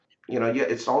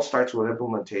it all starts with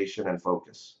implementation and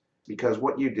focus because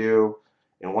what you do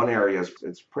in one area is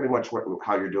it's pretty much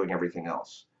how you're doing everything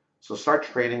else. So start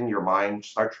training your mind,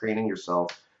 start training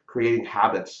yourself, creating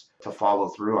habits to follow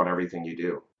through on everything you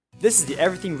do. This is the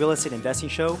Everything Real Estate Investing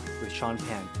Show with Sean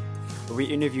Pan, where we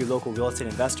interview local real estate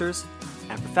investors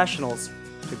and professionals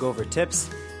to go over tips,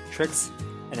 tricks,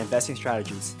 and investing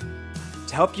strategies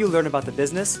to help you learn about the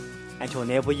business and to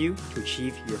enable you to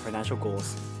achieve your financial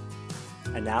goals.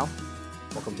 And now,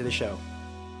 welcome to the show.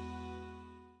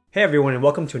 Hey everyone, and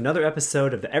welcome to another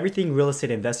episode of the Everything Real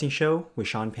Estate Investing Show with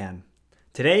Sean Pan.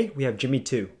 Today, we have Jimmy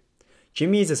Tu.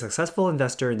 Jimmy is a successful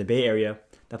investor in the Bay Area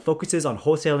that focuses on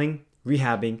wholesaling,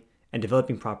 rehabbing, and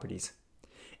developing properties.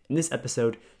 In this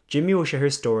episode, Jimmy will share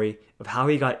his story of how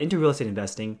he got into real estate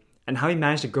investing and how he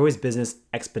managed to grow his business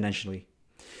exponentially.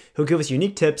 He'll give us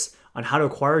unique tips on how to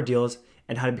acquire deals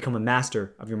and how to become a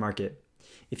master of your market.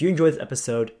 If you enjoyed this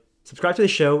episode, subscribe to the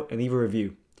show and leave a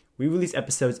review. We release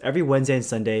episodes every Wednesday and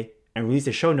Sunday and release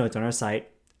the show notes on our site,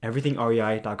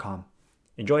 everythingrei.com.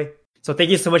 Enjoy. So thank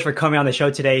you so much for coming on the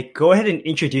show today. Go ahead and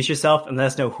introduce yourself and let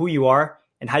us know who you are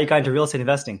and how you got into real estate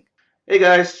investing. Hey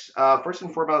guys, first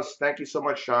and foremost, thank you so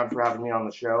much, Sean, for having me on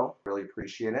the show. Really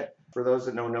appreciate it. For those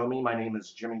that don't know me, my name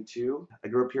is Jimmy Tu. I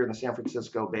grew up here in the San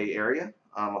Francisco Bay Area.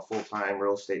 I'm a full-time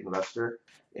real estate investor,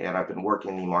 and I've been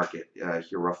working the market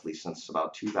here roughly since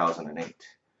about 2008.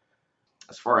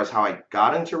 As far as how I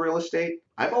got into real estate,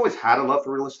 I've always had a love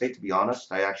for real estate, to be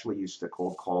honest. I actually used to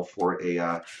cold call for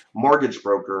a mortgage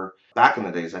broker back in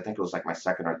the days. I think it was like my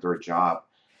second or third job.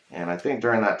 And I think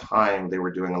during that time, they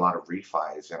were doing a lot of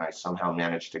refis, and I somehow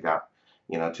managed to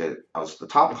I was the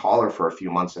top caller for a few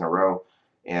months in a row.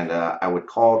 And I would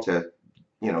call to,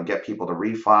 get people to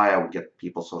refi. I would get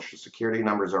people's social security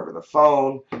numbers over the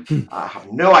phone. I have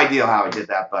no idea how I did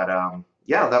that, but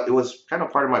it was kind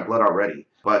of part of my blood already.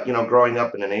 But, growing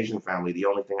up in an Asian family, the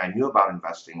only thing I knew about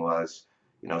investing was,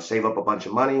 save up a bunch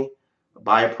of money,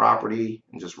 buy a property,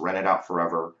 and just rent it out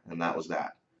forever. And that was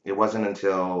that. It wasn't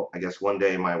until, I guess, one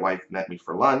day my wife met me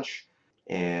for lunch,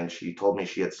 and she told me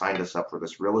she had signed us up for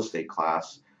this real estate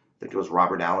class. I think it was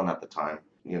Robert Allen at the time.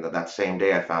 That same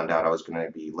day I found out I was going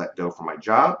to be let go from my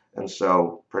job. And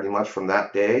so pretty much from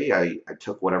that day, I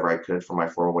took whatever I could from my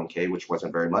 401k, which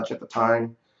wasn't very much at the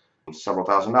time. Several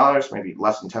 $1,000s, maybe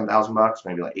less than $10,000,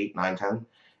 maybe like 8, 9, 10.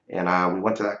 And we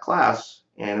went to that class,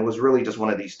 and it was really just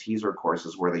one of these teaser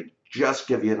courses where they just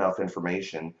give you enough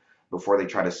information before they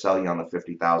try to sell you on the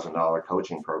 $50,000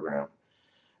 coaching program.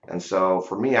 And so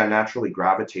for me, I naturally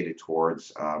gravitated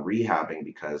towards rehabbing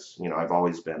because, I've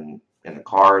always been in the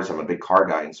cars. I'm a big car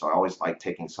guy, and so I always like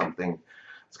taking something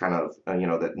that's kind of,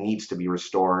 that needs to be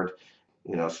restored.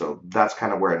 So that's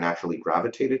kind of where I naturally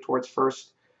gravitated towards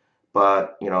first.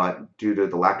 But, due to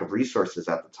the lack of resources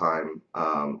at the time,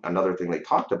 another thing they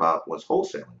talked about was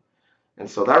wholesaling. And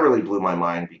so that really blew my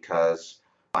mind because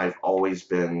I've always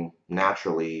been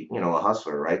naturally, a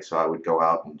hustler, right? So I would go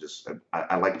out and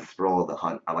I like the thrill of the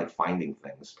hunt. I like finding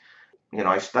things.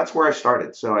 That's where I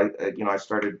started. So I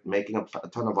started making a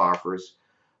ton of offers.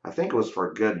 I think it was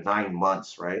for a good 9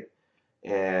 months, right?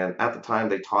 And at the time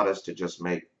they taught us to just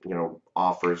make,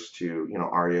 offers to,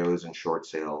 REOs and short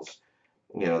sales.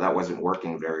 That wasn't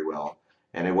working very well.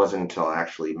 And it wasn't until I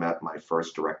actually met my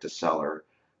first direct to seller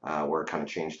where it kind of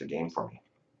changed the game for me.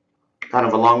 Kind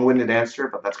of a long-winded answer,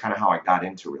 but that's kind of how I got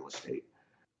into real estate.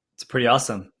 It's pretty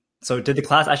awesome. So did the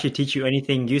class actually teach you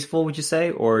anything useful, would you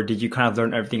say? Or did you kind of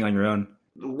learn everything on your own?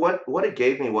 What it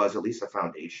gave me was at least a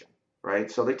foundation,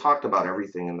 right? So they talked about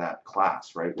everything in that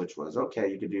class, right? Which was, okay,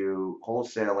 you could do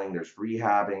wholesaling, there's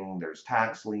rehabbing, there's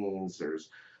tax liens, there's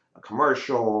a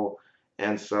commercial.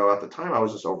 And so at the time I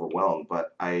was just overwhelmed,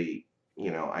 but I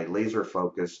laser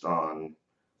focused on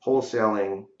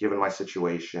wholesaling, given my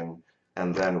situation,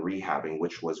 and then rehabbing,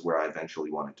 which was where I eventually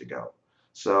wanted to go.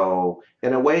 So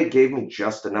in a way, it gave me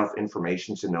just enough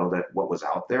information to know that what was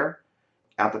out there.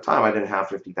 At the time, I didn't have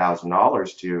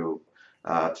 $50,000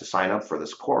 to sign up for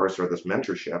this course or this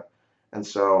mentorship. And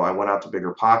so I went out to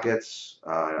Bigger Pockets.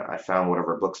 I found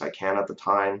whatever books I can at the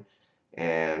time,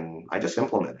 and I just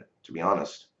implemented it, to be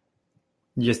honest.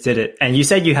 You just did it. And you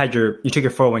said you took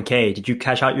your 401k. Did you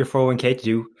cash out your 401k to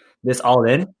do this all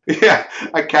in? Yeah,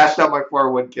 I cashed out my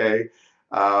 401k. It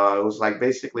was like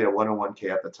basically a 101k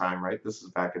at the time, right? This is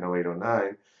back in 08,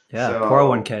 09. Yeah, So,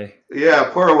 401k.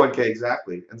 Yeah, 401k,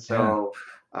 exactly. And so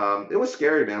it was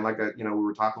scary, man. Like, we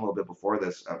were talking a little bit before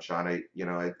this, Sean.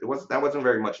 That wasn't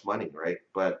very much money, right?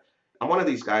 But I'm one of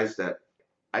these guys that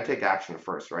I take action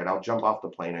first, right? I'll jump off the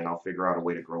plane and I'll figure out a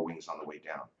way to grow wings on the way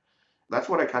down. That's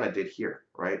what I kind of did here,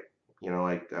 right?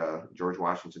 George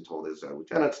Washington told his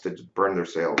lieutenants to burn their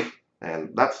sails. And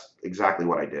that's exactly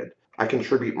what I did. I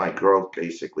contribute my growth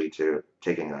basically to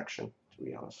taking action, to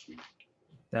be honest.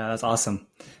 Yeah, that's awesome.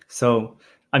 So,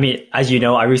 I mean, as you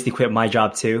know, I recently quit my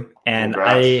job too, and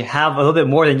I Congrats. have a little bit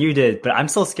more than you did, but I'm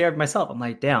still scared myself. I'm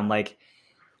like, damn, like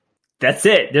that's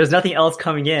it. There's nothing else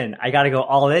coming in. I got to go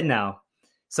all in now.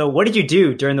 So, what did you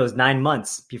do during those 9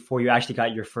 months before you actually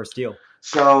got your first deal?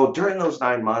 So during those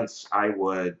 9 months, I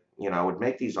would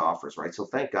make these offers, right? So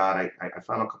thank God I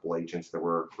found a couple agents that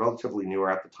were relatively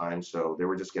newer at the time, so they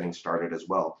were just getting started as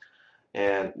well.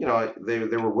 And, they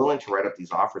were willing to write up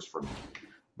these offers for me.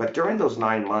 But during those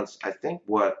 9 months, I think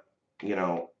you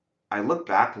know, I look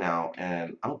back now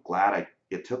and I'm glad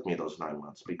it took me those 9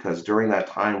 months because during that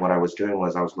time, what I was doing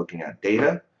was I was looking at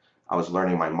data, I was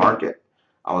learning my market,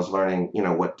 I was learning,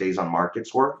 what days on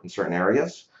markets were in certain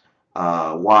areas,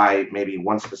 why maybe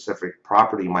one specific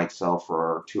property might sell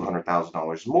for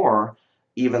 $200,000 more,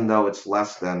 even though it's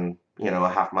less than, a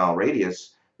half-mile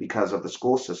radius because of the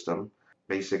school system.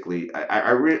 Basically,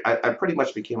 I pretty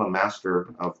much became a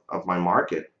master of my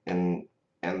market, and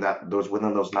that those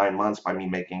within those 9 months by me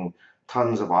making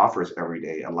tons of offers every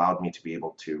day allowed me to be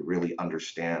able to really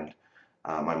understand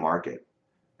my market.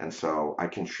 And so I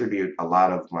contribute a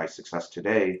lot of my success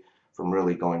today from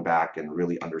really going back and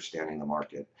really understanding the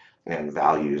market and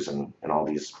values and all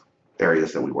these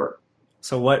areas that we work.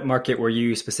 So, what market were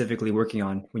you specifically working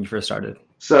on when you first started?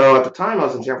 So at the time I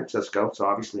was in San Francisco, so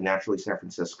obviously naturally San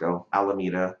Francisco,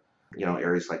 Alameda,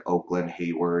 areas like Oakland,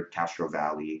 Hayward, Castro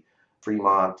Valley,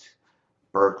 Fremont,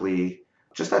 Berkeley,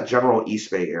 just that general East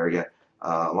Bay area,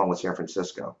 along with San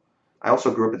Francisco. I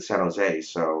also grew up in San Jose,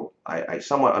 so I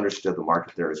somewhat understood the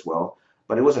market there as well.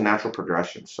 But it was a natural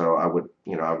progression. So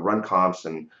I'd run comps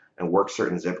and work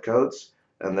certain zip codes,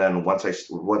 and then once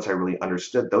I really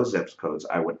understood those zip codes,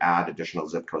 I would add additional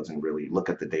zip codes and really look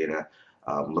at the data,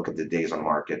 look at the days on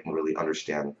market, and really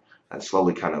understand and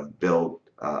slowly kind of build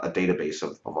a database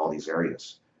of all these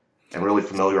areas and really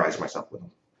familiarize myself with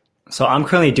them. So I'm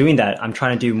currently doing that. I'm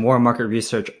trying to do more market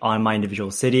research on my individual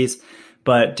cities.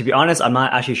 But to be honest, I'm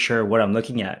not actually sure what I'm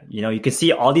looking at. You can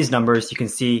see all these numbers. You can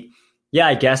see, yeah,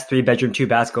 I guess 3 bedroom, 2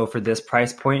 baths go for this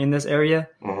price point in this area.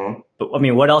 Hmm. But I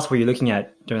mean, what else were you looking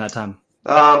at during that time?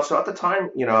 So at the time,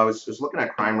 I was looking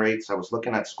at crime rates. I was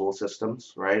looking at school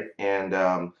systems, right? And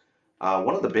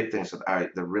one of the big things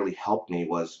that really helped me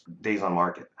was days on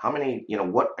market. How many,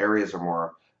 what areas are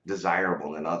more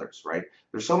desirable than others, right?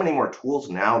 There's so many more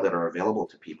tools now that are available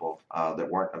to people that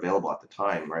weren't available at the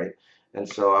time, right? And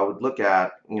so I would look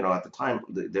at, at the time,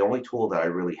 the only tool that I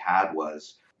really had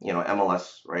was,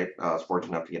 MLS, right? I was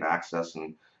fortunate enough to get access,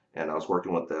 and I was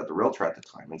working with the realtor at the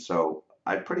time. And so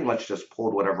I pretty much just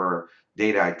pulled whatever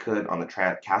data I could on the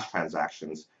cash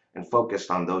transactions and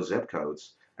focused on those zip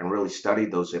codes and really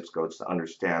studied those zip codes to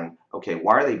understand, okay,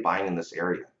 why are they buying in this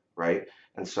area, right?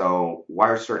 And so why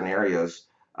are certain areas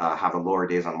have a lower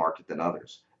days on market than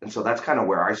others? And so that's kind of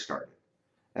where I started.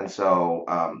 And so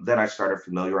then I started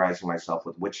familiarizing myself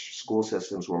with which school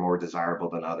systems were more desirable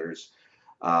than others,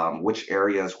 which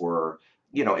areas were,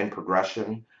 in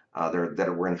progression,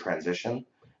 that were in transition,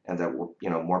 and that were,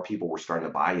 more people were starting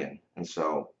to buy in. And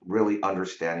so really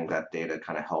understanding that data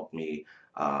kind of helped me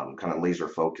kind of laser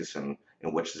focus in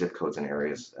which zip codes and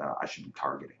areas I should be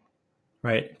targeting.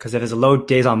 Right? Because if there's a low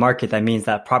days on market, that means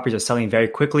that properties are selling very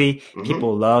quickly. Hmm.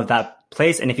 People love that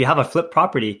place. And if you have a flip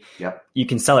property, Yep, you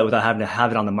can sell it without having to have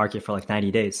it on the market for like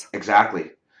 90 days. exactly.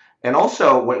 And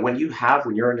also when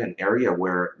you're in an area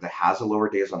where that has a lower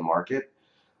days on market.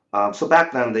 So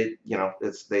back then they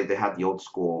had the old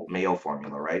school Mayo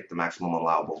formula, right? The maximum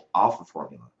allowable alpha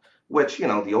formula, which,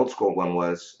 the old school one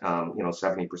was,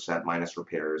 70% minus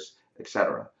repairs,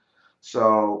 etc.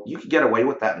 So you could get away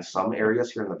with that in some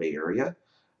areas here in the Bay Area,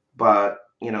 but,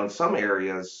 in some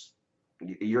areas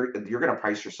you're going to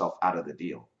price yourself out of the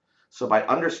deal. So by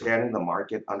understanding the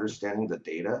market, understanding the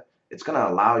data, it's going to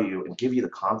allow you and give you the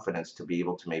confidence to be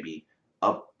able to maybe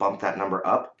bump that number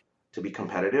up to be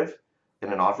competitive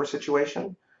in an offer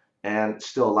situation and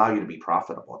still allow you to be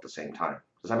profitable at the same time.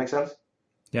 Does that make sense?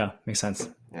 Yeah, makes sense.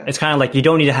 Yeah, It's kind of like you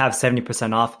don't need to have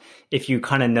 70% off if you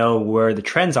kind of know where the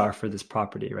trends are for this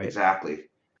property, right? exactly.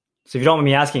 So if you don't mind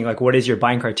me asking, like, what is your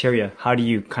buying criteria? How do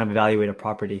you kind of evaluate a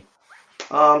property?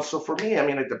 So for me, I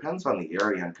mean, it depends on the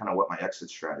area and kind of what my exit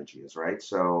strategy is, right?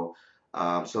 So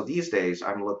these days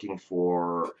I'm looking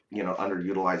for,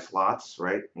 underutilized lots,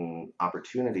 right? And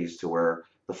opportunities to where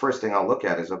the first thing I'll look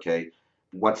at is, okay,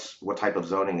 what type of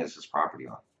zoning is this property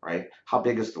on, right? How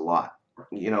big is the lot?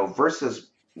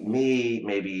 Versus me,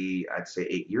 maybe I'd say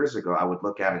 8 years ago, I would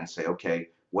look at it and say, okay,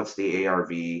 what's the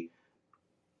ARV?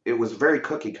 It was very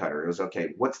cookie cutter. It was,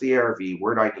 okay, what's the ARV?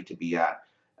 Where do I need to be at?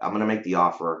 I'm going to make the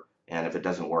offer, And if it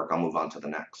doesn't work, I'll move on to the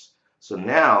next. So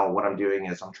now what I'm doing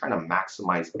is I'm trying to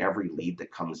maximize every lead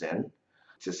that comes in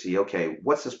to see, okay,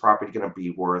 what's this property going to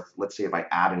be worth? Let's say if I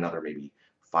add another maybe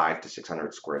 5 to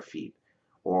 600 square feet,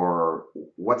 or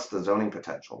what's the zoning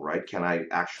potential, right? Can I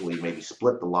actually maybe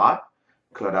split the lot?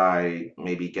 Could I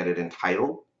maybe get it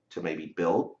entitled to maybe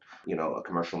build, a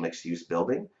commercial mixed use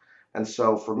building? And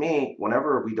so for me,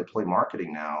 whenever we deploy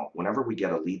marketing now, whenever we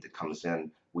get a lead that comes in,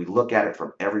 we look at it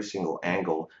from every single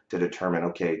angle to determine,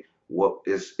 okay, what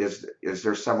is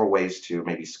there several ways to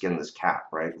maybe skin this cat,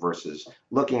 right? Versus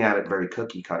looking at it very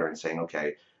cookie cutter and saying,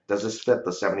 okay, does this fit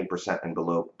the 70% and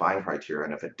below buying criteria?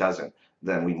 And if it doesn't,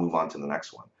 then we move on to the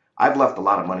next one. I've left a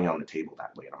lot of money on the table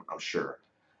that way, I'm sure.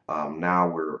 Now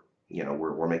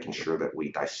we're making sure that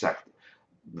we dissect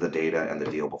the data and the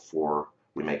deal before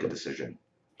we make a decision.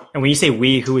 And when you say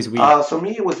we, who is we? So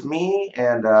it was me,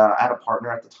 and I had a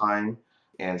partner at the time.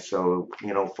 And so,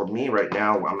 for me right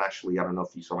now, I don't know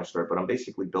if you saw my story, but I'm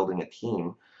basically building a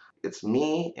team. It's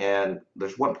me, and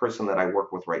there's one person that I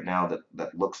work with right now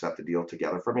that looks at the deal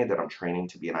together for me that I'm training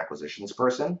to be an acquisitions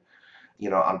person.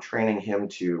 I'm training him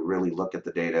to really look at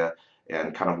the data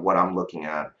and kind of what I'm looking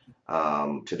at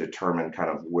to determine kind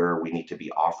of where we need to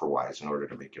be offer-wise in order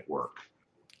to make it work.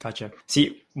 Gotcha.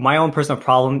 See, my own personal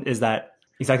problem is that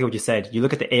exactly what you said. You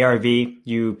look at the ARV,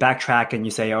 you backtrack and you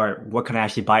say, all right, what can I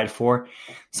actually buy it for?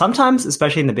 Sometimes,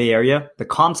 especially in the Bay Area, the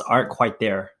comps aren't quite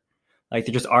there. Like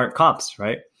they just aren't comps,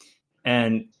 right?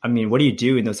 And I mean, what do you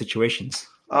do in those situations?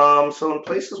 So in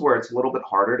places where it's a little bit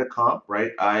harder to comp,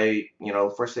 right?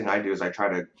 First thing I do is I try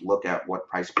to look at what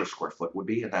price per square foot would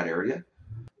be in that area.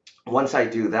 Once I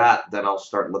do that, then I'll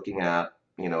start looking at,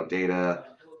 data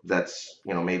that's,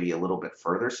 maybe a little bit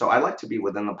further. So I like to be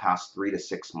within the past 3 to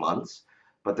 6 months.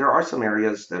 But there are some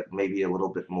areas that may be a little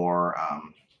bit more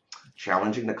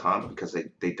challenging to comp because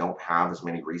they don't have as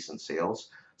many recent sales.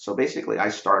 So basically, I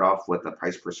start off with the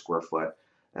price per square foot,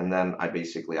 and then I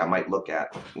might look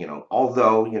at,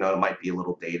 although, it might be a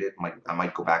little dated, I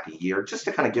might go back a year just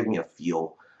to kind of give me a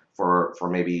feel for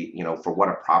maybe, for what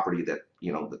a property that,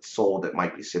 that's sold that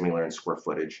might be similar in square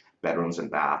footage, bedrooms and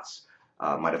baths,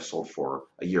 might have sold for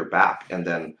a year back, and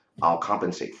then I'll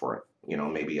compensate for it.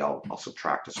 Maybe I'll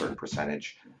subtract a certain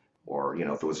percentage, or,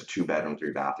 if it was a 2-bedroom,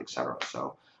 3-bath, etc.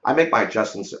 So I make my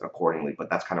adjustments accordingly, but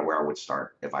that's kind of where I would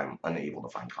start if I'm unable to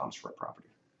find comps for a property.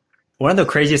 One of the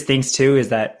craziest things too is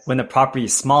that when the property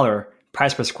is smaller,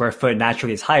 price per square foot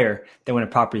naturally is higher than when a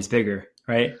property is bigger,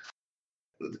 right?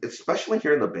 Especially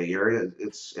here in the Bay Area,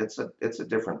 it's a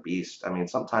different beast. I mean,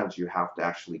 sometimes you have to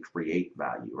actually create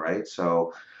value, right?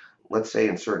 So let's say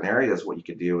in certain areas, what you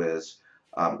could do is,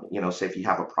 say if you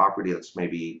have a property that's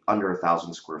maybe under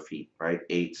 1,000 square feet, right?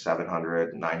 800,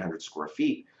 700, 900 square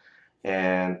feet,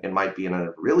 and it might be in a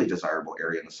really desirable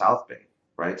area in the South Bay,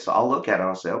 right? So I'll look at it and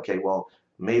I'll say, okay, well,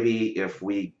 maybe if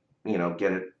we,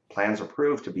 get it plans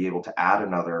approved to be able to add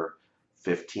another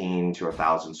 15 to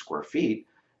 1,000 square feet,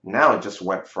 now it just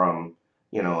went from,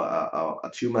 a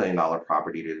 $2 million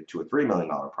property to a $3 million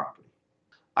property.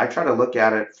 I try to look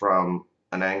at it from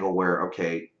an angle where,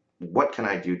 okay, what can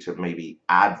I do to maybe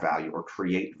add value or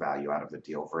create value out of the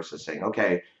deal versus saying,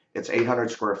 okay, it's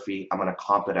 800 square feet, I'm going to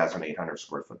comp it as an 800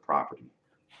 square foot property.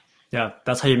 Yeah,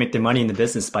 that's how you make the money in the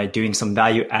business, by doing some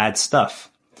value add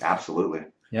stuff. Absolutely.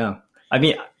 Yeah. I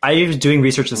mean, I was doing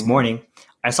research this morning.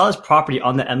 I saw this property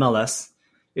on the MLS.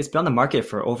 It's been on the market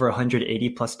for over 180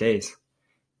 plus days.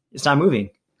 It's not moving.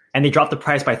 And they dropped the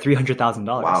price by $300,000.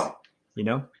 Wow.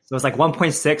 So it's like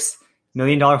 $1.6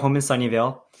 million home in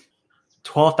Sunnyvale.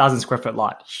 12,000 square foot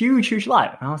lot, huge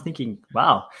lot. And I was thinking,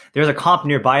 wow, there's a comp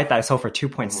nearby that I sold for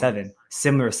 2.7,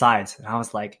 similar size. And I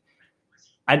was like,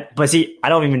 I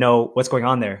don't even know what's going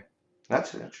on there.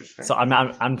 That's interesting. So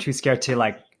I'm too scared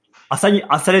to I'll send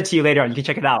it to you later and you can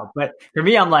check it out. But for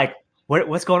me, I'm like,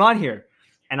 what's going on here?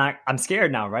 And I'm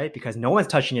scared now, right? Because no one's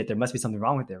touching it. There must be something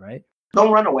wrong with it, right?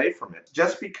 Don't run away from it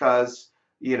just because,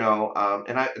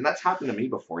 and that's happened to me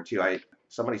before too.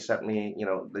 Somebody sent me,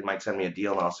 they might send me a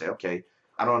deal and I'll say, okay,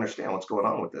 I don't understand what's going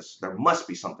on with this. There must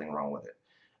be something wrong with it.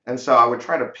 And so I would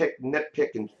try to nitpick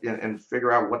and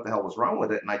figure out what the hell was wrong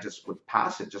with it. And I just would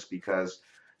pass it just because,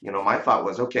 my thought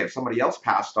was, okay, if somebody else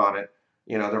passed on it,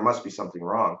 there must be something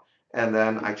wrong. And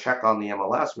then I check on the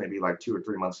MLS maybe like 2 or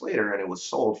 3 months later, and it was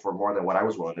sold for more than what I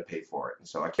was willing to pay for it. And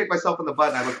so I kicked myself in the butt,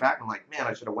 and I look back and I'm like, man,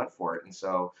 I should have went for it. And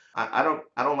so I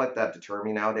don't let that deter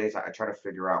me nowadays. I try to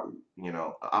figure out,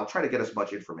 I'll try to get as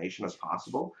much information as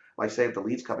possible. Like say if the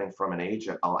lead's coming from an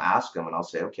agent, I'll ask them and I'll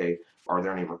say, okay, are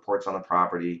there any reports on the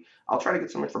property? I'll try to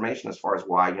get some information as far as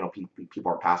why,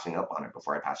 people are passing up on it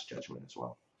before I pass judgment as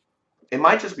well. it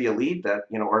might just be a lead that,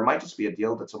 or it might just be a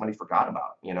deal that somebody forgot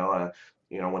about.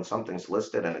 When something's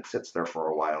listed and it sits there for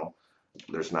a while,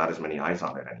 there's not as many eyes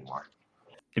on it anymore.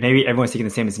 And maybe everyone's thinking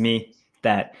the same as me,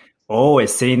 that, oh,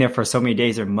 it's sitting there for so many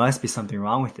days, there must be something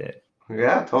wrong with it.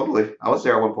 Yeah, totally. I was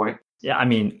there at one point. Yeah, I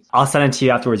mean, I'll send it to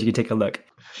you afterwards. You can take a look.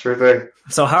 Sure thing.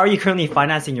 So how are you currently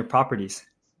financing your properties?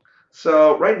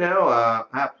 So right now, I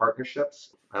have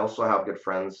partnerships. I also have good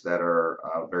friends that are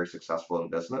very successful in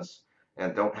business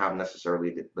and don't have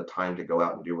necessarily the time to go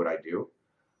out and do what I do.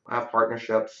 I have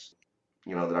partnerships,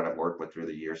 that I've worked with through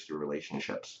the years through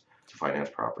relationships to finance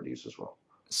properties as well.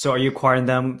 So are you acquiring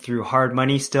them through hard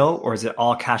money still, or is it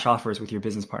all cash offers with your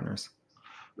business partners?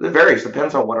 It varies.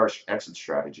 Depends on what our exit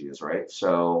strategy is, right?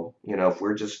 So, if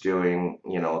we're just doing,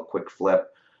 a quick flip,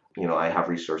 I have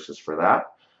resources for that.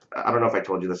 I don't know if I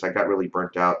told you this. I got really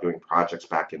burnt out doing projects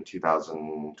back in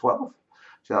 2012,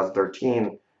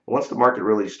 2013. Once the market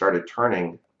really started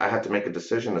turning, I had to make a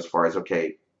decision as far as,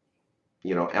 okay,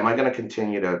 am I going to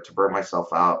continue to burn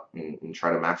myself out and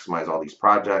try to maximize all these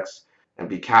projects and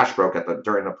be cash broke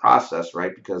during the process,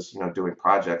 right? Because, doing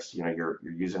projects, you're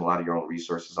using a lot of your own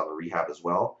resources on the rehab as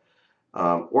well.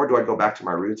 Or do I go back to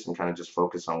my roots and kind of just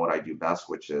focus on what I do best,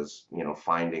 which is,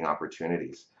 finding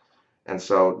opportunities. And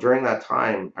so during that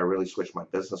time, I really switched my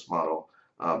business model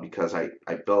because I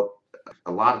built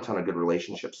a ton of good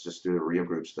relationships just through the REIA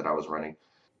groups that I was running,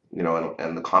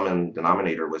 and the common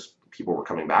denominator was people were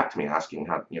coming back to me asking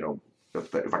how,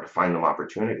 if I could find them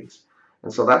opportunities.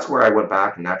 And so that's where I went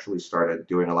back and naturally started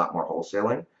doing a lot more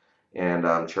wholesaling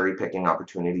and cherry picking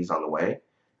opportunities on the way.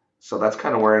 So that's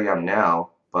kind of where I am now,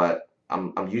 but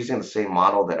I'm using the same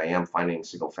model that I am finding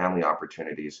single family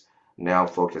opportunities, now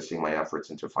focusing my efforts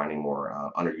into finding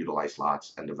more underutilized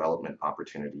lots and development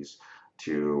opportunities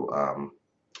to,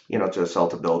 to sell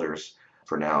to builders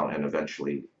for now and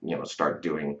eventually, start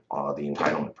doing the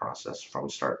entitlement process from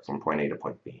point A to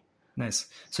point B. Nice.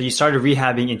 So you started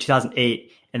rehabbing in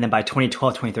 2008, and then by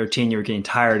 2012, 2013, you were getting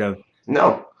tired of...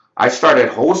 No, I started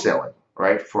wholesaling,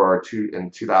 right,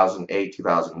 in 2008,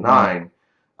 2009.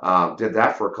 Did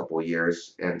that for a couple of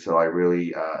years until I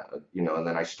really, and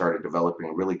then I started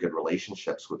developing really good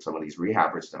relationships with some of these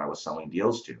rehabbers that I was selling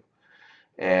deals to.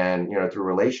 And, through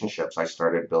relationships, I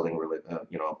started building,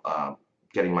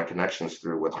 getting my connections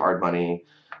through with hard money.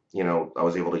 I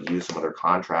was able to use some of their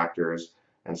contractors.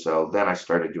 And so then I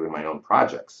started doing my own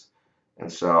projects.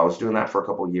 And so I was doing that for a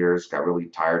couple of years, got really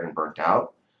tired and burnt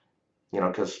out,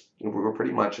 because we were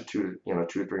pretty much a 2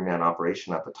 to 3 man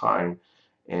operation at the time.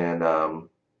 And,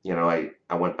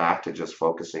 I went back to just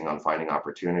focusing on finding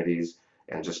opportunities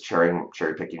and just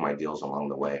cherry picking my deals along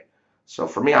the way. So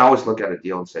for me, I always look at a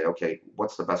deal and say, okay,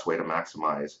 what's the best way to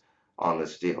maximize on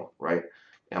this deal, right?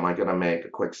 Am I going to make a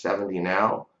quick 70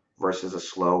 now versus a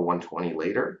slow 120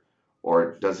 later?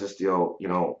 Or does this deal,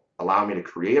 allow me to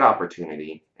create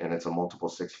opportunity and it's a multiple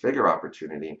 6-figure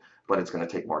opportunity, but it's going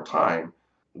to take more time?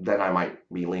 Then I might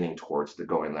be leaning towards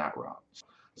going that route.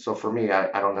 So for me,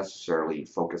 I don't necessarily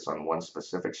focus on one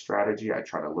specific strategy. I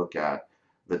try to look at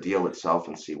the deal itself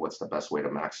and see what's the best way to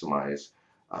maximize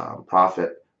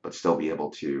profit, but still be able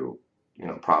to,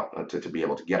 to be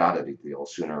able to get out of the deal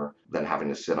sooner than having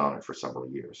to sit on it for several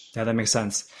years. Yeah, that makes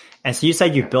sense. And so you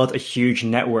said you built a huge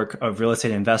network of real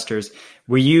estate investors.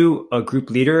 Were you a group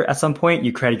leader at some point?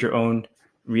 You created your own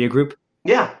REIA group?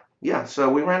 Yeah. So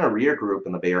we ran a REIA group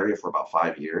in the Bay Area for about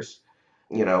 5 years.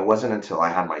 It wasn't until I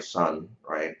had my son,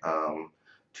 right,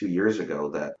 2 years ago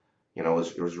that, it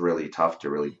was really tough to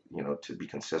really, to be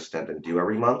consistent and do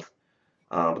every month.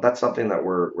 But that's something that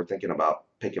we're thinking about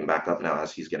picking back up now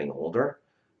as he's getting older.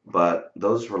 But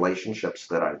those relationships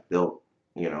that I've built,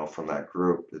 from that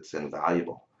group, it's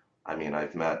invaluable. I mean,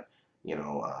 I've met,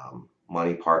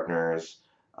 money partners,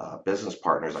 business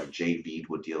partners. I've JV'd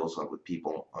with deals with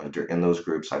people in those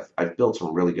groups. I've built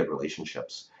some really good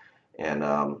relationships. And,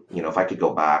 if I could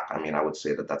go back, I mean, I would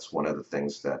say that that's one of the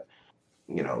things that,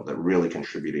 that really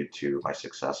contributed to my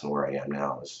success and where I am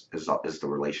now is the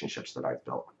relationships that I've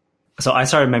built. So I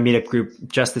started my meetup group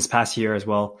just this past year as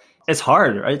well. It's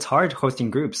hard, right? It's hard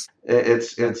hosting groups.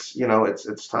 It's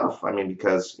tough. I mean,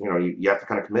 because, you have to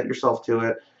kind of commit yourself to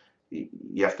it.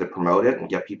 You have to promote it and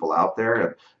get people out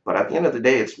there. But at the end of the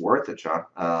day, it's worth it, John.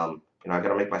 I got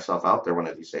to make myself out there one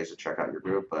of these days to check out your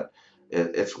group, but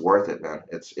it's worth it, man.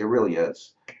 It really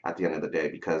is at the end of the day,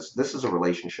 because this is a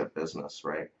relationship business,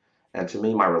 right? And to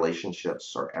me, my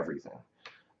relationships are everything.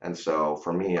 And so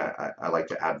for me, I like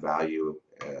to add value,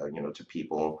 to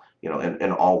people,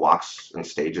 in all walks and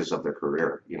stages of their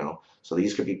career, So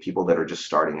these could be people that are just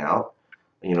starting out,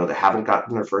 that haven't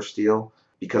gotten their first deal,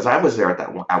 because I was there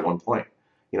at one point.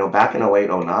 Back in 08,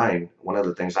 09, one of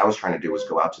the things I was trying to do was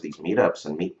go out to these meetups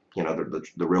and meet,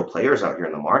 the real players out here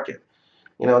in the market.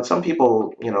 And some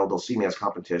people, they'll see me as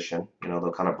competition,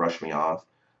 they'll kind of brush me off,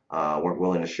 weren't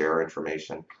willing to share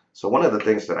information. So one of the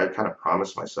things that I kind of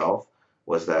promised myself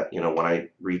was that, when I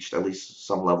reached at least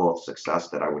some level of success,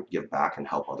 that I would give back and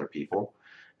help other people.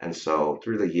 And so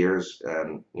through the years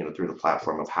and, through the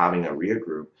platform of having a RIA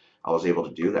group, I was able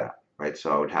to do that, right?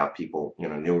 So I would have people,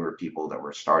 newer people that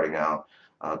were starting out,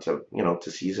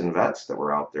 to seasoned vets that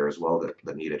were out there as well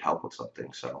that needed help with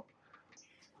something. So.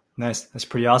 Nice. That's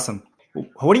pretty awesome.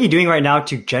 What are you doing right now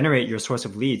to generate your source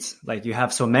of leads? Like, you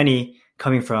have so many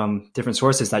coming from different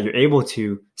sources that you're able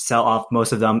to sell off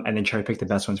most of them and then try to pick the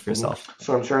best ones for yourself.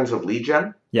 So in terms of lead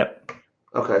gen? Yep.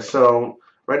 Okay, so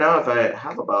right now if I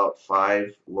have about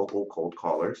 5 local cold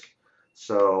callers.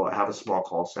 So I have a small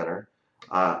call center.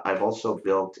 I've also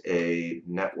built a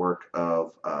network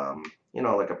of,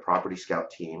 like a property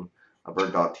scout team, a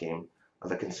bird dog team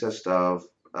that consists of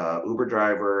Uber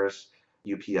drivers,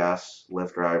 UPS,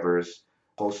 Lyft drivers,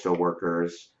 postal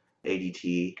workers,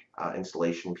 ADT,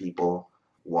 installation people,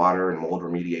 water and mold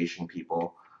remediation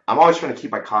people. I'm always trying to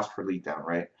keep my cost per lead down,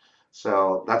 right?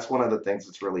 So that's one of the things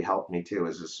that's really helped me too,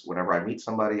 is just whenever I meet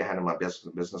somebody, I hand them my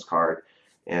business card,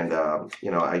 and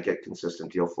I get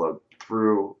consistent deal flow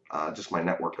through just my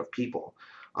network of people.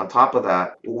 On top of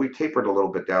that, we tapered a little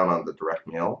bit down on the direct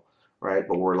mail, right?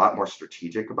 But we're a lot more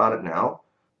strategic about it now.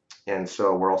 And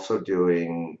so we're also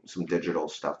doing some digital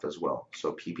stuff as well.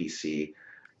 So PPC,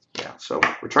 yeah. So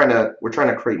we're trying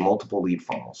to create multiple lead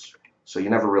funnels. So you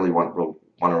never really want to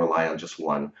rely on just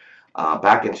one.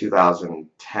 Back in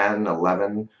 2010,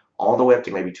 11, all the way up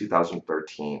to maybe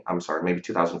 2013. I'm sorry, maybe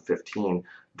 2015.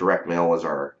 Direct mail was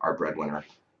our breadwinner,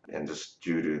 and just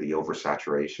due to the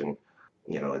oversaturation,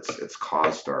 it's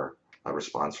caused our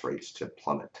response rates to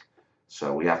plummet.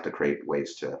 So we have to create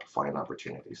ways to find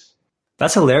opportunities.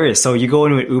 That's hilarious. So you go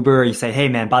into an Uber, you say, "Hey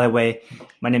man, by the way,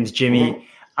 my name is Jimmy. Mm-hmm.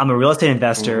 I'm a real estate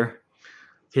investor. Mm-hmm.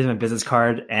 Here's my business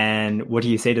card." And what do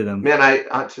you say to them? Man,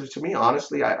 to me,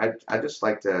 honestly, I just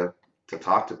like to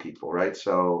talk to people, right?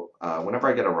 So whenever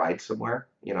I get a ride somewhere,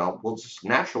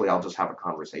 I'll just have a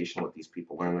conversation with these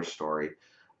people, learn their story,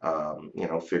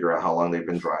 figure out how long they've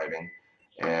been driving.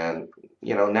 And,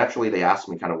 naturally they ask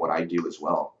me kind of what I do as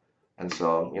well. And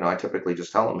so, I typically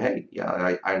just tell them, hey,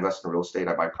 yeah, I invest in real estate.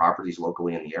 I buy properties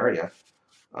locally in the area.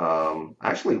 I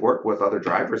actually work with other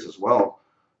drivers as well.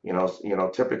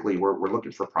 Typically we're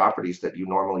looking for properties that you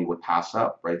normally would pass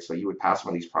up, right? So you would pass some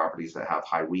of these properties that have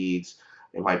high weeds.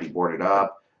 It might be boarded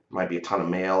up. It might be a ton of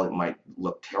mail. It might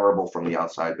look terrible from the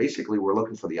outside. Basically, we're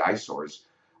looking for the eyesores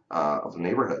of the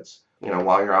neighborhoods.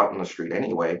 While you're out in the street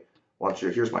anyway,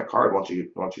 here's my card. Why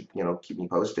don't you keep me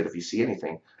posted if you see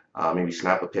anything. Maybe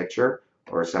snap a picture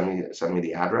or send me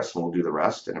the address, and we'll do the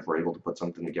rest. And if we're able to put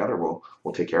something together,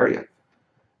 we'll take care of you.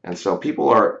 And so people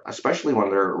are, especially when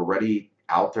they're already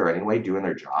out there anyway doing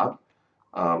their job,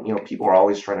 people are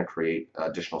always trying to create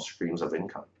additional streams of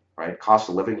income, right? Cost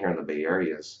of living here in the Bay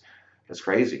Area is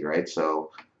crazy, right?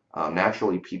 So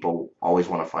naturally people always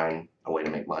want to find a way to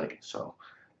make money. So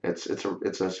it's a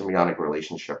symbiotic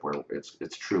relationship where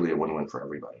it's truly a win-win for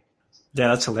everybody. Yeah,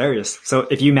 that's hilarious. So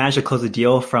if you manage to close a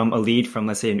deal from a lead from,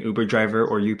 let's say, an Uber driver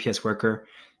or UPS worker,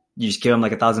 you just give them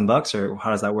like $1,000, or how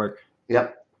does that work?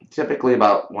 Yep. Typically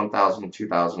about 1,000,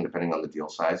 2,000, depending on the deal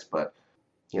size. But,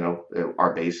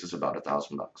 our base is about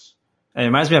 $1,000. And it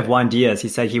reminds me of Juan Diaz. He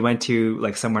said he went to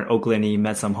like somewhere in Oakland. He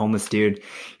met some homeless dude.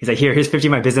 He's like, here's 50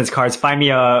 of my business cards. Find me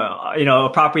a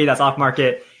property that's off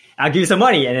market. I'll give you some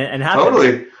money and have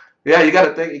totally. Yeah, you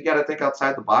got to think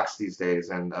outside the box these days,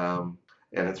 and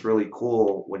it's really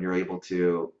cool when you're able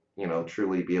to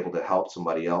truly be able to help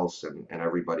somebody else, and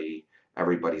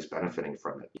everybody's benefiting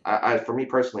from it. For me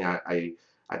personally,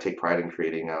 I take pride in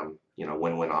creating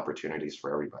win-win opportunities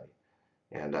for everybody.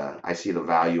 And I see the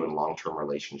value in long-term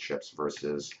relationships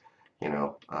versus,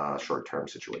 short-term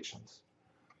situations.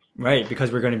 Right,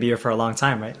 because we're going to be here for a long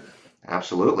time, right?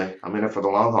 Absolutely. I'm in it for the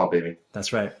long haul, baby.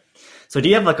 That's right. So do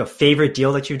you have like a favorite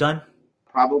deal that you've done?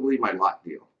 Probably my lot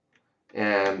deal.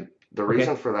 And the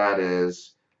reason for that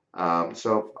is,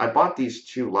 so I bought these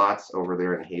 2 lots over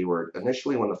there in Hayward.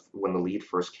 Initially, when the lead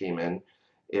first came in,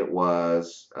 it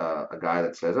was a guy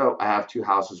that says, "Oh, I have 2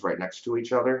 houses right next to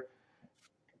each other.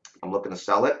 I'm looking to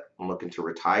sell it. I'm looking to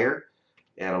retire,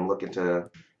 and I'm looking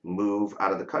to move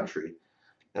out of the country."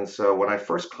 And so when I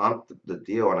first comped the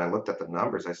deal and I looked at the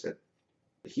numbers, I said,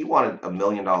 he wanted $1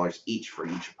 million each for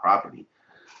each property.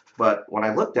 But when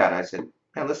I looked at it, I said,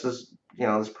 man, this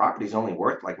property is only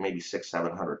worth like maybe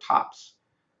 600-700 tops.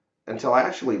 Until I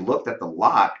actually looked at the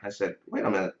lot, I said, wait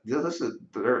a minute,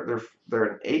 they're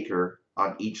an acre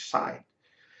on each side.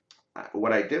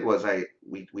 What I did was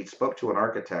we spoke to an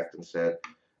architect and said,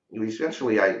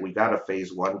 we got a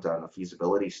phase one done, a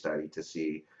feasibility study to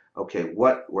see, okay,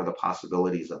 what were the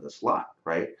possibilities of this lot,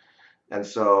 right? And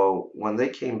so when they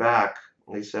came back,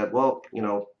 they said, well,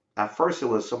 at first it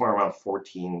was somewhere around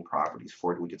 14 properties.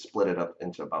 We could split it up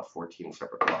into about 14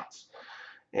 separate lots.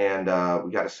 And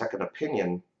we got a second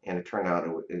opinion, and it turned out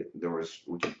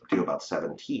we could do about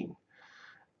 17.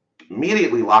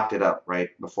 Immediately locked it up right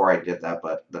before I did that,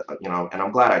 but and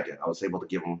I'm glad I did. I was able to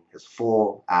give him his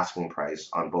full asking price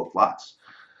on both lots.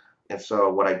 And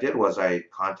so what I did was I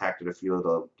contacted a few of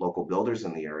the local builders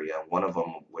in the area. One of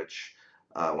them, which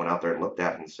went out there and looked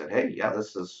at it and said, "Hey, yeah,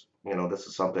 this is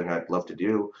something I'd love to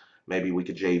do. Maybe we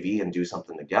could JV and do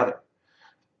something together."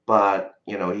 But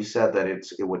he said that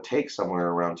it would take somewhere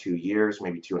around 2 years,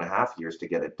 maybe 2.5 years to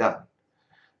get it done.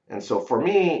 And so for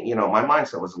me, my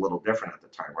mindset was a little different at the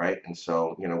time, right? And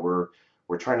so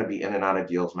we're trying to be in and out of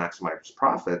deals, maximize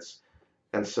profits.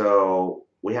 And so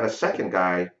we had a second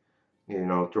guy,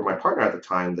 through my partner at the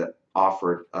time, that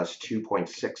offered us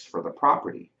 2.6 for the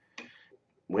property.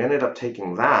 We ended up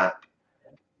taking that,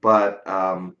 but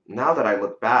now that I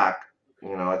look back,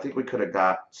 I think we could have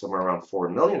got somewhere around 4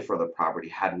 million for the property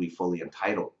had we fully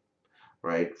entitled,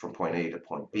 right, from point A to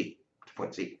point B to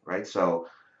point Z, right? So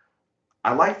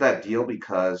I like that deal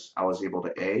because I was able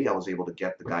to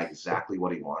get the guy exactly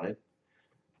what he wanted.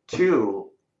 Two,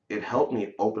 it helped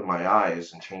me open my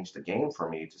eyes and change the game for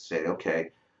me to say,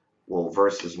 okay, well,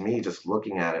 versus me just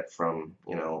looking at it from,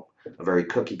 a very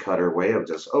cookie cutter way of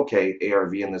just, okay,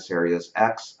 ARV in this area is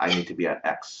X, I need to be at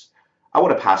X. I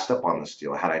would have passed up on this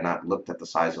deal had I not looked at the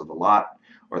size of the lot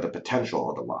or the potential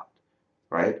of the lot,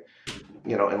 right?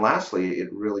 And lastly,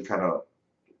 it really kind of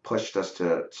pushed us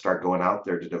to start going out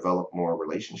there to develop more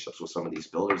relationships with some of these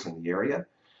builders in the area.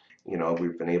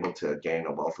 We've been able to gain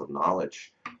a wealth of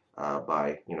knowledge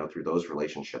by, through those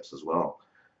relationships as well.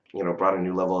 Brought a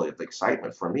new level of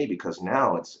excitement for me because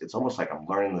now it's almost like I'm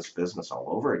learning this business all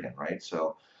over again, right?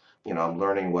 So, I'm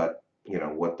learning what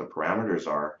the parameters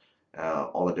are,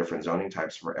 all the different zoning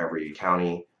types for every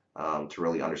county, to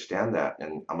really understand that.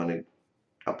 And I'm going to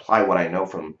apply what I know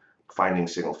from finding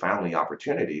single family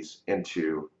opportunities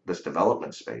into this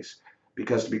development space.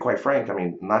 Because to be quite frank, I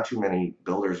mean, not too many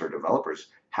builders or developers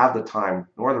have the time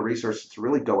nor the resources to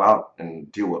really go out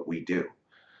and do what we do.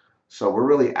 So we're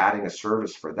really adding a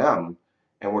service for them,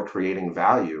 and we're creating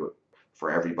value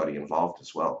for everybody involved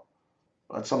as well.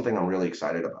 That's something I'm really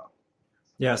excited about.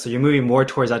 Yeah, so you're moving more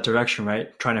towards that direction,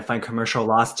 right? Trying to find commercial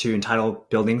lots to entitle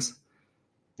buildings.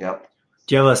 Yep.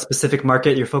 Do you have a specific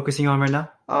market you're focusing on right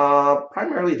now?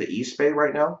 Primarily the East Bay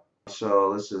right now.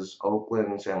 So this is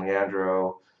Oakland, San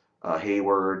Leandro,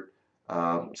 Hayward,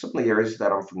 some of the areas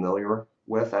that I'm familiar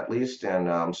with at least, and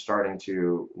I'm starting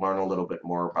to learn a little bit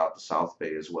more about the South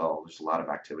Bay as well. There's a lot of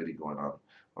activity going on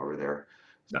over there.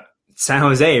 San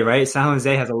Jose, right? San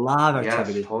Jose has a lot of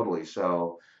activity. Yes, totally.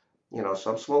 So,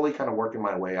 so I'm slowly kind of working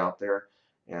my way out there,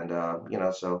 and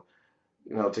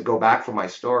to go back from my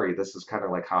story, this is kind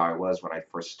of like how I was when I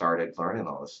first started learning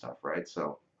all this stuff, right?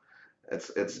 So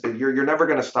you're never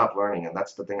going to stop learning, and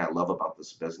that's the thing I love about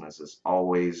this business is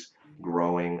always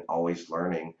growing, always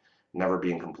learning, never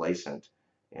being complacent,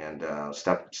 and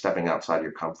stepping outside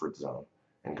your comfort zone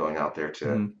and going out there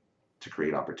to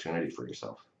create opportunity for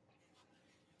yourself.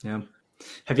 Yeah.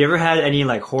 Have you ever had any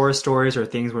like horror stories or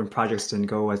things when projects didn't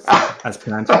go as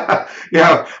planned?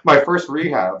 Yeah, my first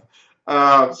rehab.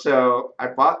 So I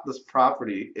bought this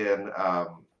property in a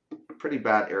pretty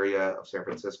bad area of San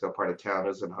Francisco, part of town. It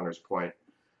was in Hunters Point.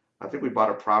 I think we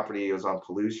bought a property. It was on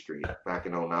Palouse Street back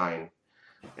in 2009.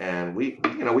 And we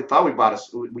thought we got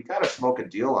to smoke a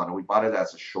deal on it. We bought it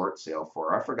as a short sale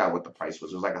for, I forgot what the price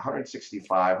was. It was like 165,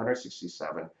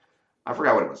 167. I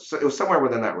forgot what it was. So it was somewhere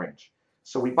within that range.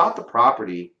 So we bought the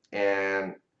property,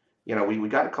 and we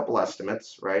got a couple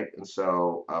estimates, right? And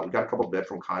so we got a couple bid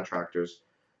from contractors.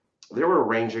 They were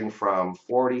ranging from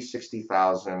 40,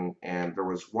 60,000, and there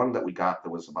was one that we got that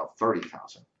was about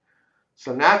 30,000.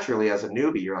 So naturally, as a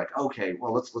newbie, you're like, okay,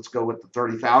 well, let's go with the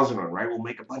 30,000 one, right? We'll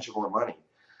make a bunch of more money.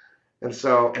 And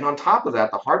on top of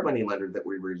that, the hard money lender that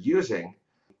we were using,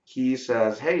 he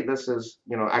says, hey, this is,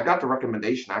 I got the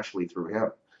recommendation actually through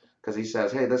him, because he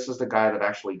says, hey, this is the guy that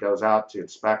actually goes out to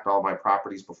inspect all my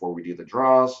properties before we do the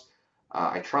draws.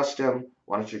 I trust him.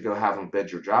 Why don't you go have him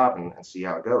bid your job and see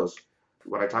how it goes?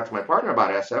 When I talked to my partner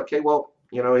about it, I said, okay, well,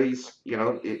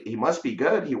 he must be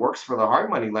good. He works for the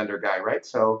hard money lender guy, right?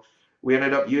 So we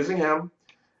ended up using him.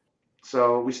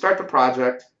 So we start the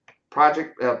project.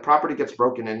 Property gets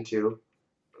broken into.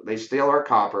 They steal our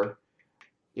copper.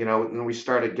 and we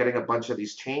started getting a bunch of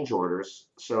these change orders.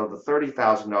 So the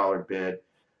 $30,000 bid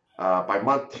by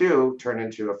month two turned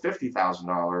into a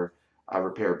 $50,000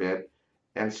 repair bid.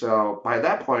 And so by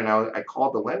that point, I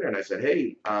called the lender and I said,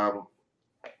 hey,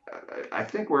 I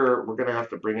think we're going to have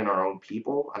to bring in our own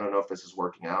people. I don't know if this is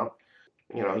working out.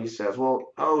 He says,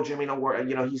 well, oh, Jimmy, don't worry.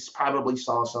 He's probably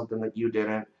saw something that you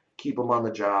didn't. Keep him on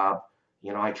the job.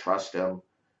 I trust him.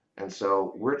 And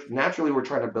so we're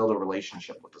trying to build a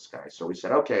relationship with this guy. So we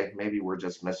said, okay, maybe we're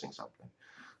just missing something.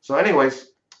 So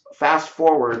anyways, fast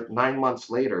forward 9 months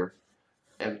later,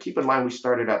 and keep in mind we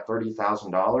started at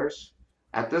 $30,000.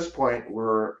 At this point,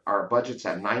 our budget's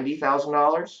at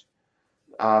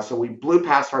 $90,000. So we blew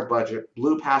past our budget,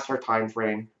 blew past our time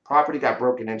frame. Property got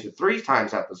broken into 3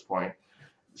 times at this point.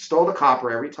 Stole the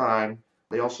copper every time.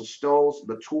 They also stole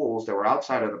the tools that were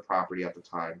outside of the property at the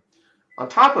time. On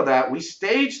top of that, we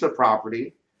staged the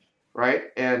property, right?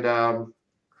 And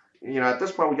at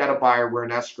this point, we got a buyer. We're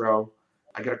in escrow.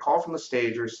 I get a call from the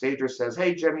stager. Stager says,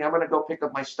 "Hey, Jimmy, I'm going to go pick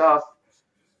up my stuff."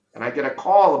 And I get a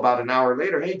call about an hour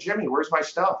later. "Hey, Jimmy, where's my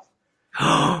stuff?"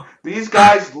 These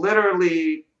guys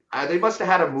literally, they must have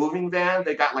had a moving van.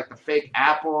 They got like the fake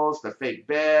apples, the fake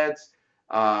beds,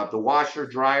 the washer,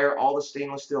 dryer, all the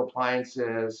stainless steel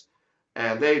appliances,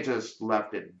 and they just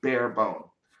left it bare bone.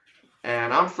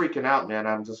 And I'm freaking out, man.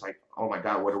 I'm just like, oh my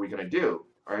God, what are we going to do?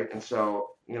 Right. And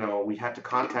so, we had to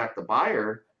contact the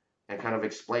buyer and kind of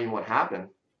explain what happened.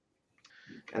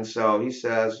 And so he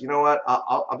says, you know what,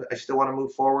 I still want to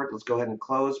move forward. Let's go ahead and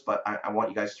close, but I want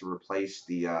you guys to replace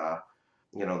the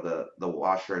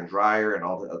washer and dryer and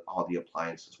all the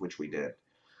appliances, which we did.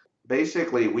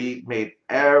 Basically, we made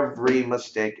every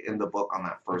mistake in the book on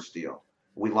that first deal.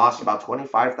 We lost about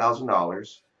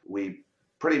 $25,000. We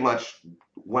pretty much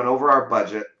went over our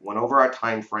budget, went over our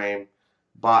time frame,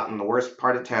 bought in the worst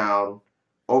part of town,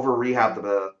 over rehabbed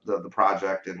the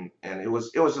project, and it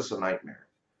was just a nightmare.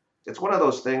 It's one of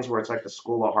those things where it's like the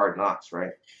school of hard knocks, right?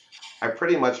 I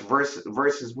pretty much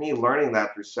versus me learning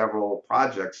that through several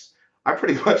projects, I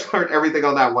pretty much learned everything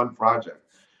on that one project.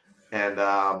 And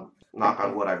knock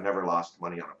on wood, I've never lost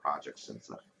money on a project since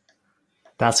then.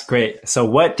 That's great. So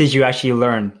what did you actually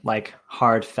learn, like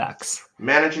hard facts?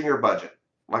 Managing your budget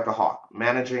like a hawk,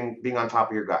 being on top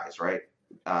of your guys, right?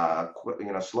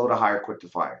 Slow to hire, quick to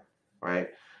fire, right?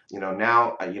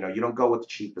 Now, you don't go with the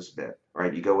cheapest bid,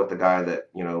 right? You go with the guy that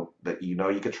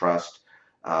you could trust,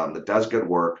 that does good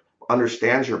work,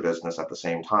 understands your business at the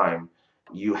same time.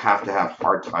 You have to have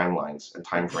hard timelines and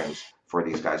timeframes for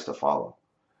these guys to follow.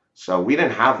 So we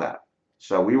didn't have that.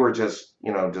 So we were just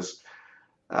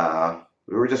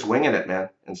winging it, man.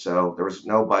 And so there was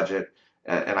no budget.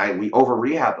 And we over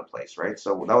rehabbed the place, right?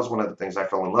 So that was one of the things. I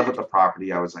fell in love with the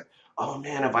property. I was like, oh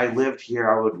man, if I lived here,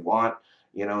 I would want,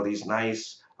 these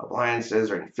nice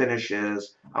appliances and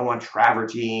finishes. I want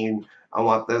travertine. I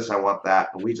want this. I want that.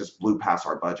 And we just blew past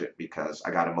our budget because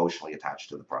I got emotionally attached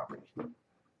to the property.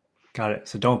 Got it.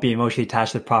 So don't be emotionally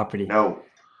attached to the property. No.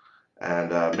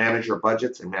 And manage your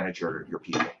budgets and manage your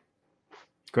people.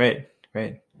 Great.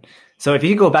 So if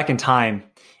you could go back in time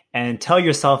and tell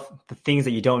yourself the things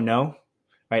that you don't know,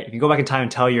 right? If you go back in time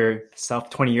and tell yourself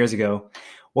 20 years ago,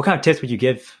 what kind of tips would you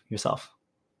give yourself?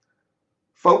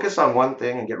 Focus on one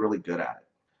thing and get really good at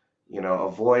it.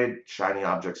 Avoid shiny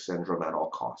object syndrome at all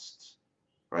costs,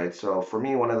 right? So for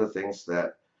me, one of the things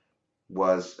that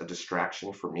was a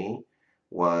distraction for me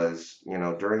was,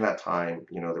 during that time,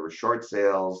 there were short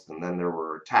sales, and then there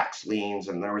were tax liens,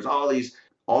 and there was all these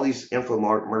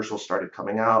infomercials started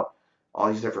coming out, all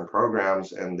these different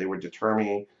programs, and they would deter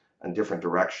me in different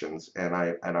directions, and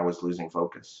I was losing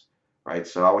focus, right?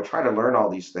 So I would try to learn all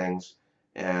these things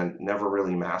and never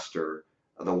really master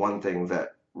the one thing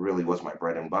that really was my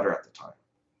bread and butter at the time,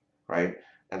 right?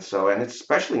 And so, and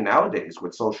especially nowadays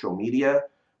with social media,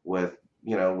 with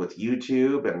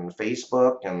YouTube and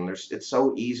Facebook, and it's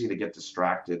so easy to get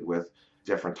distracted with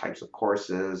different types of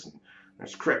courses, and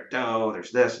there's crypto,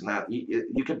 there's this and that.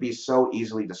 You could be so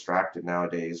easily distracted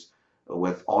nowadays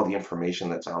with all the information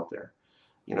that's out there.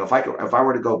 If I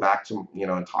were to go back to,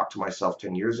 and talk to myself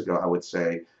 10 years ago, I would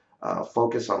say,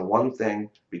 focus on one thing,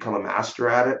 become a master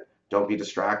at it, don't be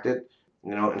distracted,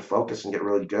 and focus and get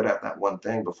really good at that one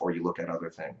thing before you look at other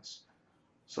things.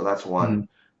 So that's one.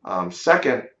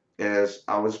 Second is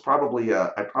I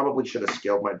probably should have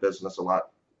scaled my business a lot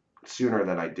sooner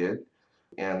than I did.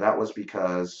 And that was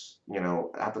because,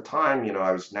 at the time,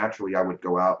 I would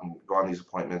go out and go on these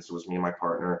appointments. It was me and my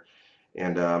partner.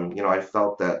 And, I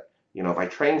felt that, if I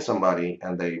trained somebody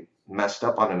and they messed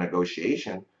up on a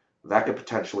negotiation, that could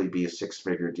potentially be a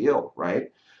 6-figure deal,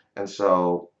 right? And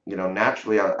so,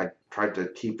 naturally, I tried to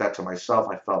keep that to myself.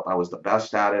 I felt I was the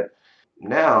best at it.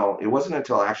 now it wasn't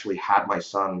until I actually had my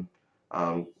son,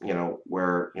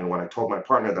 where, when I told my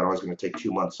partner that I was going to take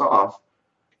 2 months off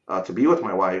to be with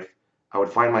my wife, I would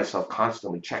find myself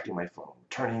constantly checking my phone,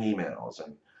 turning emails.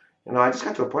 And, I just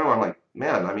got to a point where I'm like,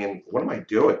 man, I mean, what am I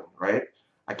doing, right?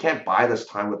 I can't buy this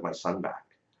time with my son back,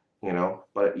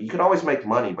 but you can always make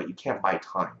money, but you can't buy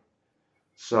time.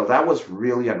 So that was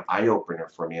really an eye opener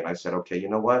for me. And I said, okay, you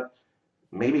know what?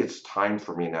 Maybe it's time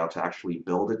for me now to actually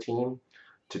build a team,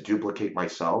 to duplicate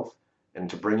myself, and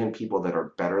to bring in people that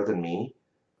are better than me,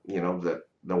 than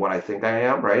what I think I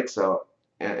am, right? So,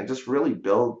 and just really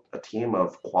build a team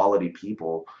of quality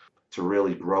people to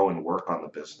really grow and work on the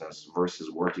business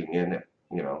versus working in it,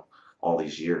 all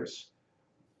these years.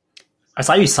 I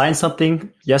saw you sign something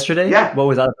yesterday. Yeah. What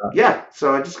was that about? Yeah.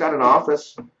 So I just got an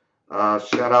office.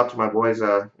 Shout out to my boys,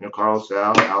 Carlos,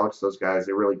 Alex, those guys.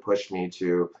 They really pushed me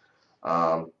to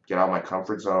get out of my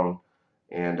comfort zone,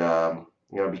 and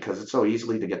because it's so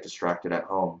easily to get distracted at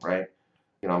home, right?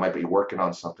 I might be working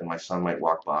on something, my son might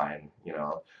walk by,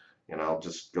 and I'll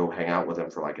just go hang out with him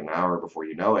for like an hour before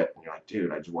you know it, and you're like,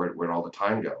 dude, where'd all the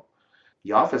time go?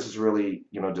 The office is really,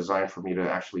 designed for me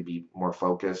to actually be more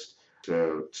focused,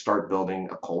 to start building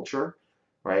a culture,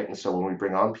 right? And so when we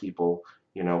bring on people,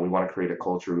 we want to create a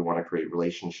culture, we want to create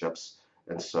relationships,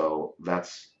 and so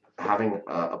that's having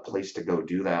a place to go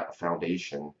do that, a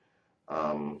foundation,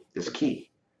 is key.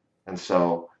 And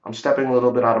so I'm stepping a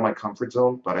little bit out of my comfort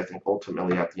zone, but I think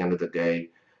ultimately at the end of the day,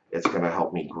 it's going to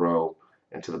help me grow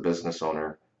into the business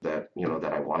owner that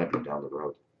I want to be down the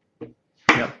road.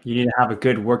 Yep. You need to have a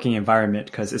good working environment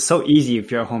because it's so easy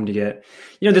if you're at home to get,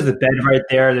 there's a bed right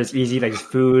there. There's easy like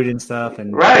food and stuff.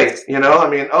 And right. Game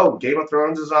of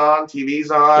Thrones is on,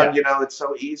 TV's on, it's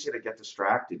so easy to get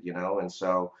distracted, and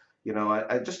so,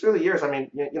 I just through the years, I mean,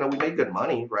 we made good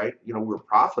money, right? We're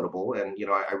profitable, and,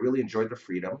 I really enjoyed the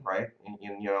freedom, right? And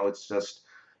it's just,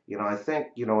 I think,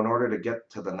 in order to get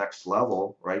to the next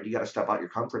level, right, you got to step out your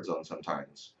comfort zone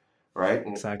sometimes, right?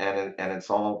 Exactly. And it's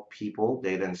all people,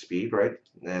 data, and speed, right?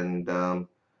 And, and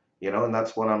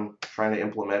that's what I'm trying to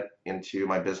implement into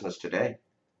my business today.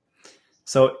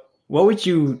 So what would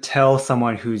you tell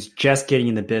someone who's just getting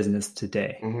in the business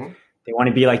today? Mm-hmm. They want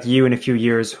to be like you in a few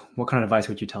years. What kind of advice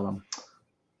would you tell them?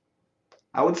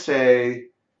 I would say,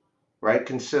 right,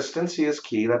 consistency is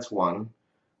key. That's one.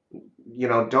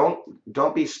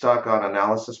 Don't be stuck on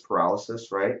analysis paralysis,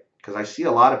 right? Because I see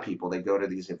a lot of people, they go to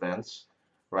these events,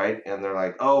 right? And they're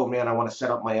like, oh man, I want to set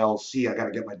up my LLC. I got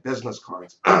to get my business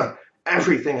cards.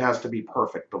 Everything has to be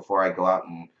perfect before I go out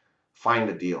and find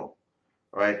a deal,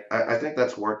 right? I think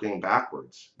that's working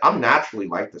backwards. I'm naturally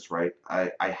like this, right?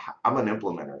 I'm an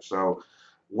implementer. So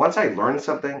once I learn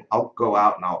something, I'll go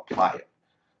out and I'll apply it.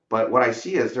 But what I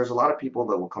see is there's a lot of people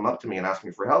that will come up to me and ask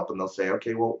me for help, and they'll say,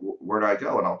 okay, well, where do I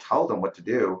go? And I'll tell them what to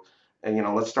do. And,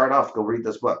 let's start off, go read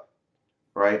this book,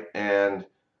 right? And,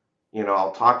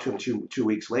 I'll talk to them two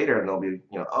weeks later, and they'll be,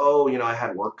 I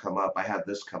had work come up. I had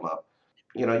this come up.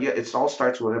 It all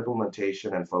starts with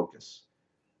implementation and focus,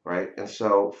 right? And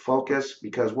so focus,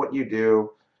 because what you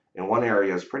do in one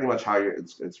area is pretty much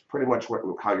it's pretty much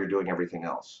how you're doing everything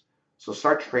else. So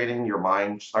start training your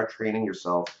mind, start training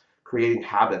yourself, creating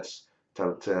habits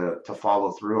to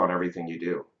follow through on everything you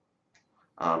do.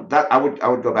 That I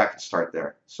would go back and start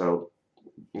there. So,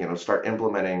 start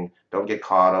implementing. Don't get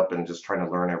caught up in just trying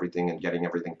to learn everything and getting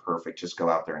everything perfect. Just go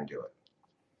out there and do it.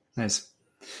 Nice.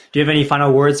 Do you have any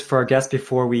final words for our guests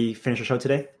before we finish the show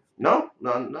today? No.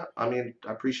 I mean,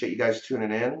 I appreciate you guys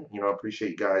tuning in. I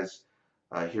appreciate you guys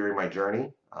hearing my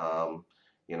journey.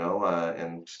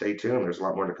 And stay tuned. There's a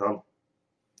lot more to come.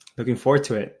 Looking forward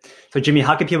to it. So Jimmy,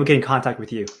 how can people get in contact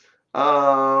with you?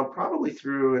 Probably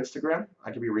through Instagram.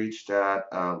 I can be reached at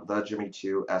the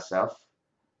Jimmy2SF.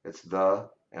 It's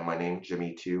and my name,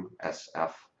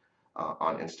 Jimmy2SF,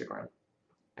 on Instagram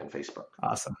and Facebook.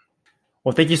 Awesome.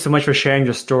 Well, thank you so much for sharing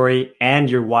your story and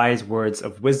your wise words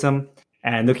of wisdom,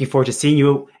 and looking forward to seeing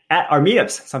you at our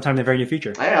meetups sometime in the very near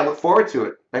future. Hey, I look forward to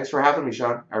it. Thanks for having me,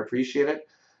 Sean. I appreciate it.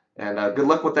 And good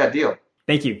luck with that deal.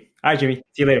 Thank you. All right, Jimmy.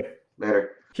 See you later.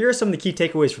 Later. Here are some of the key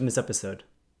takeaways from this episode.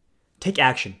 Take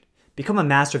action. Become a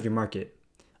master of your market.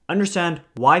 Understand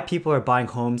why people are buying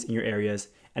homes in your areas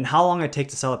and how long it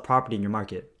takes to sell a property in your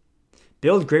market.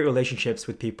 Build great relationships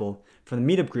with people from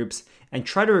the meetup groups and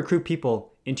try to recruit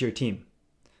people into your team.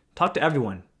 Talk to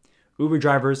everyone. Uber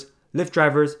drivers, Lyft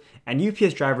drivers, and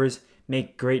UPS drivers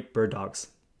make great bird dogs.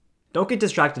 Don't get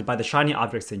distracted by the shiny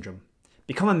object syndrome.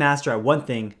 Become a master at one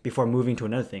thing before moving to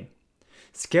another thing.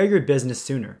 Scale your business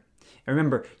sooner. And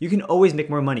remember, you can always make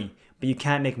more money, but you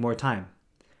can't make more time.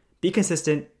 Be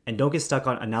consistent and don't get stuck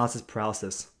on analysis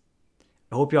paralysis.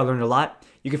 I hope you all learned a lot.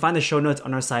 You can find the show notes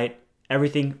on our site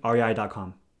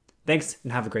everythingrei.com. Thanks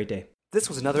and have a great day. This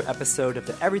was another episode of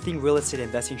the Everything Real Estate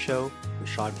Investing Show with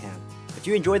Sean Pan. If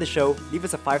you enjoyed the show, leave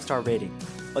us a 5-star rating.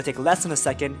 It'll take less than a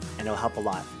second and it'll help a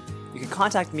lot. You can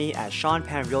contact me at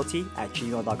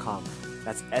seanpanrealty@gmail.com.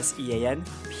 That's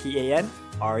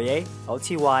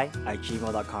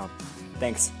SeanPanRealty@gmail.com.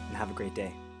 Thanks and have a great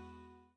day.